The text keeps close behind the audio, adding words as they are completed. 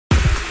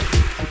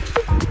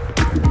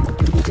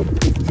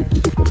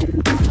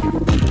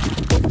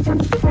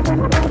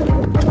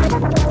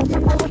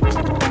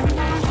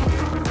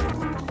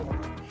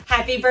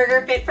Happy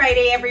BurgerFit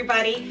Friday,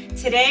 everybody.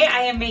 Today I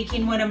am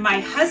making one of my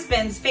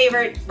husband's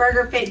favorite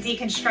BurgerFit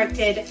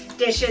deconstructed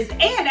dishes,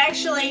 and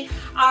actually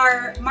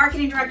our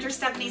marketing director,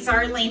 Stephanie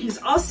Zarleen, who's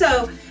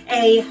also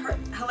a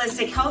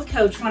holistic health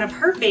coach, one of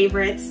her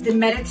favorites, the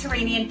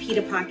Mediterranean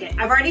pita pocket.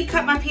 I've already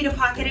cut my pita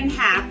pocket in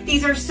half.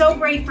 These are so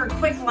great for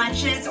quick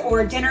lunches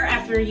or dinner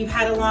after you've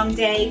had a long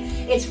day.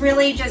 It's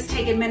really just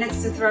taking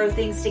minutes to throw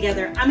things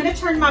together. I'm gonna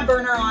turn my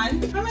burner on.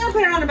 I'm gonna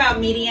put it on about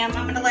medium.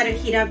 I'm gonna let it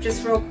heat up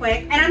just real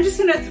quick. And I'm just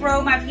gonna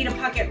throw my pita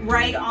pocket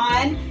right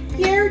on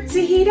here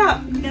to heat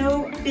up.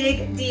 No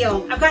big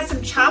deal. I've got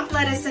some chopped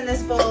lettuce in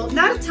this bowl,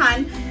 not a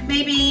ton,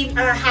 maybe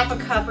half a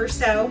cup or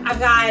so. I've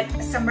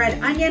got some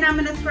red onion I'm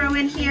gonna throw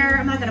in here.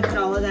 I'm not gonna put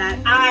all of that.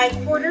 I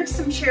quartered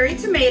some cherry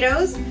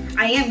tomatoes.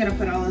 I am gonna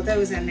put all of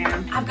those in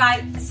there. I've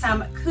got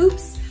some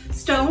Koops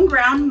stone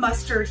ground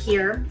mustard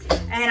here,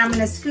 and I'm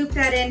gonna scoop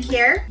that in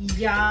here.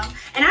 Yum.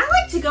 And I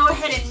like to go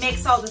ahead and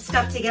mix all the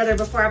stuff together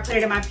before I put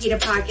it in my pita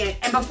pocket.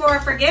 And before I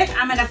forget,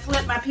 I'm gonna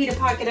flip my pita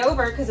pocket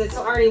over because it's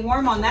already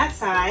warm on that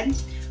side.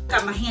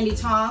 Got my handy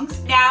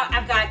tongs. Now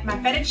I've got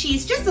my feta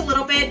cheese, just a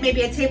little bit,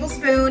 maybe a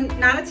tablespoon,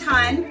 not a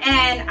ton.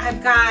 And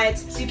I've got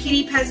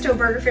zucchini pesto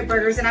BurgerFit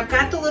burgers, and I've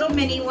got the little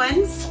mini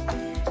ones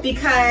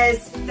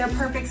because they're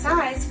perfect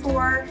size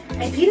for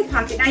a pita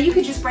pocket. Now you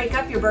could just break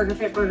up your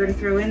BurgerFit burger to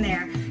throw in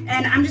there.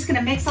 And I'm just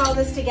gonna mix all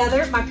this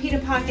together. My pita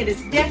pocket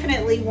is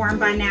definitely warm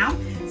by now,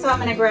 so I'm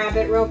gonna grab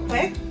it real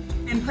quick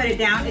and put it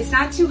down. It's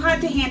not too hot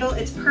to handle,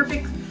 it's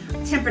perfect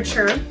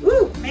temperature.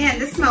 Ooh, man,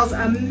 this smells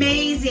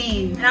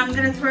amazing. And I'm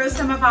gonna throw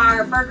some of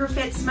our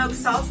BurgerFit smoked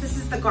salts. This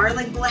is the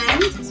garlic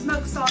blend,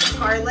 smoked salt and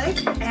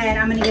garlic. And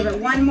I'm gonna give it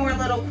one more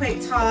little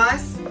quick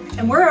toss.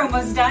 And we're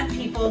almost done,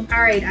 people.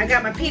 All right, I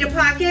got my pita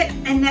pocket,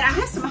 and then I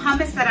have some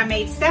hummus that I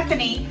made.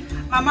 Stephanie,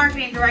 my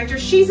marketing director,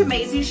 she's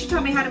amazing. She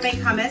taught me how to make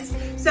hummus.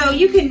 So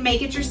you can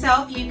make it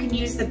yourself. You can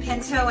use the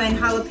pinto and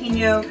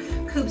jalapeno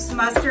Koops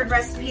mustard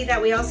recipe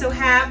that we also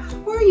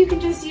have, or you can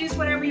just use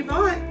whatever you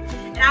bought.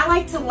 And I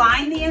like to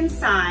line the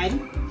inside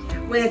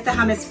with the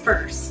hummus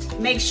first.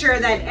 Make sure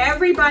that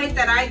every bite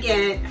that I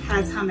get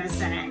has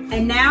hummus in it.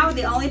 And now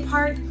the only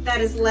part that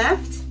is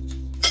left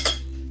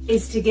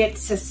is to get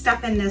to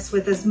stuffing this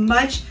with as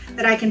much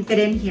that I can fit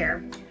in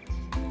here.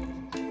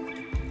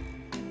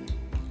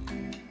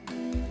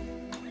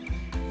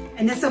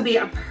 And this will be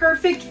a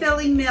perfect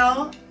filling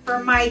meal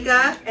for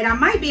Micah. And I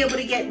might be able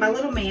to get my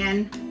little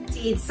man to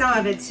eat some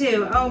of it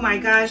too. Oh my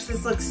gosh,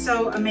 this looks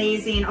so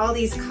amazing. All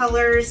these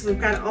colors, we've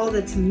got all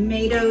the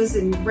tomatoes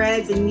and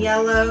reds and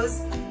yellows.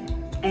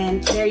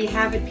 And there you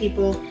have it,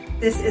 people.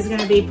 This is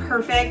gonna be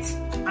perfect.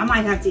 I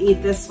might have to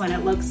eat this one,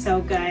 it looks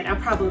so good. I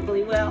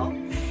probably will.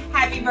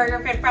 Happy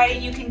BurgerFit Friday.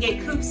 You can get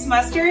Koops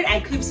mustard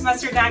at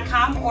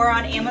koopsmustard.com or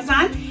on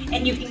Amazon,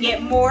 and you can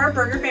get more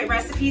BurgerFit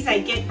recipes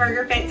at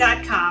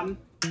getburgerfit.com.